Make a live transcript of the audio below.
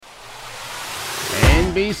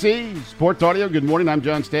NBC Sports Audio. Good morning. I'm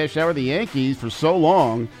John Stashower. The Yankees, for so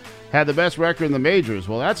long, had the best record in the majors.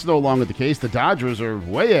 Well, that's no longer the case. The Dodgers are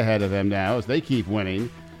way ahead of them now as they keep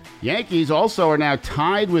winning. Yankees also are now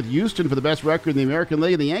tied with Houston for the best record in the American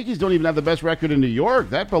League. And the Yankees don't even have the best record in New York.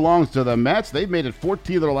 That belongs to the Mets. They've made it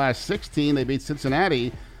 14 of their last 16. They beat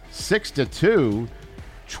Cincinnati 6-2.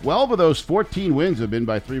 12 of those 14 wins have been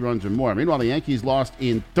by 3 runs or more. Meanwhile, the Yankees lost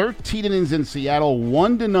in 13 innings in Seattle,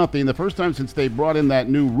 1-0. The first time since they brought in that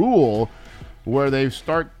new rule where they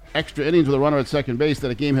start extra innings with a runner at second base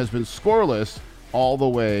that a game has been scoreless all the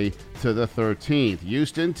way to the 13th.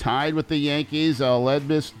 Houston tied with the Yankees.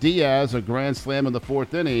 Aledmys Diaz, a grand slam in the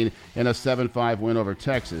 4th inning in a 7-5 win over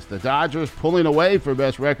Texas. The Dodgers pulling away for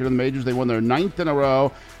best record in the majors. They won their 9th in a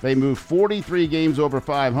row. They moved 43 games over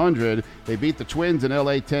 500. They beat the Twins in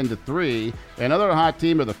L.A. 10-3. Another hot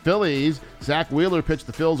team are the Phillies. Zach Wheeler pitched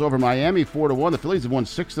the Phils over Miami 4-1. The Phillies have won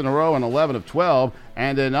 6 in a row and 11 of 12.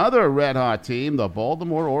 And another red-hot team, the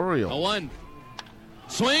Baltimore Orioles. 0-1.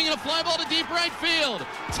 Swing and a fly ball to deep right field.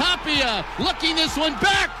 Tapia looking this one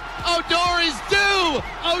back. Odor is due.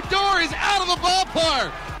 Odor is out of the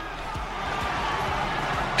ballpark.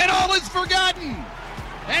 And all is forgotten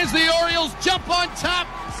as the Orioles jump on top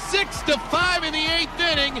 6-5 in the 8th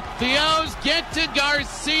inning. The O's get to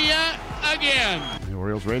Garcia again. The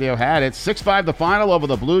Orioles radio had it. 6-5 the final over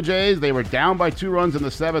the Blue Jays. They were down by 2 runs in the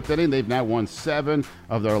 7th inning. They've now won 7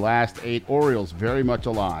 of their last 8. Orioles very much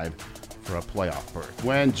alive for a playoff berth.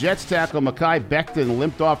 When Jets tackle Mekhi Becton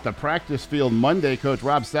limped off the practice field Monday, Coach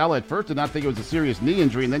Rob Saleh at first did not think it was a serious knee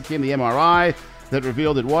injury, and then came the MRI that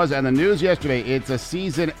revealed it was. And the news yesterday, it's a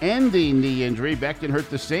season-ending knee injury. Becton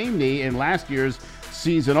hurt the same knee in last year's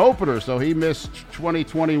season opener, so he missed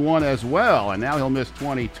 2021 as well, and now he'll miss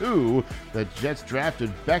 22. The Jets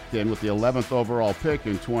drafted Becton with the 11th overall pick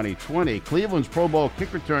in 2020. Cleveland's Pro Bowl kick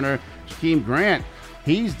returner Jakeem Grant,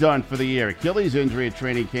 he's done for the year. Achilles injury at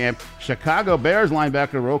training camp. Chicago Bears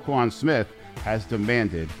linebacker Roquan Smith has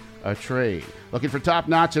demanded a trade. Looking for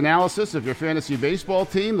top-notch analysis of your fantasy baseball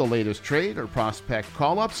team? The latest trade or prospect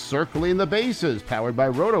call-ups? Circling the Bases, powered by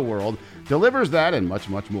RotoWorld, delivers that and much,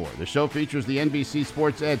 much more. The show features the NBC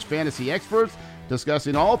Sports Edge fantasy experts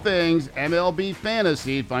discussing all things MLB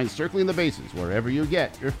fantasy. Find Circling the Bases wherever you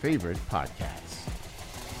get your favorite podcast.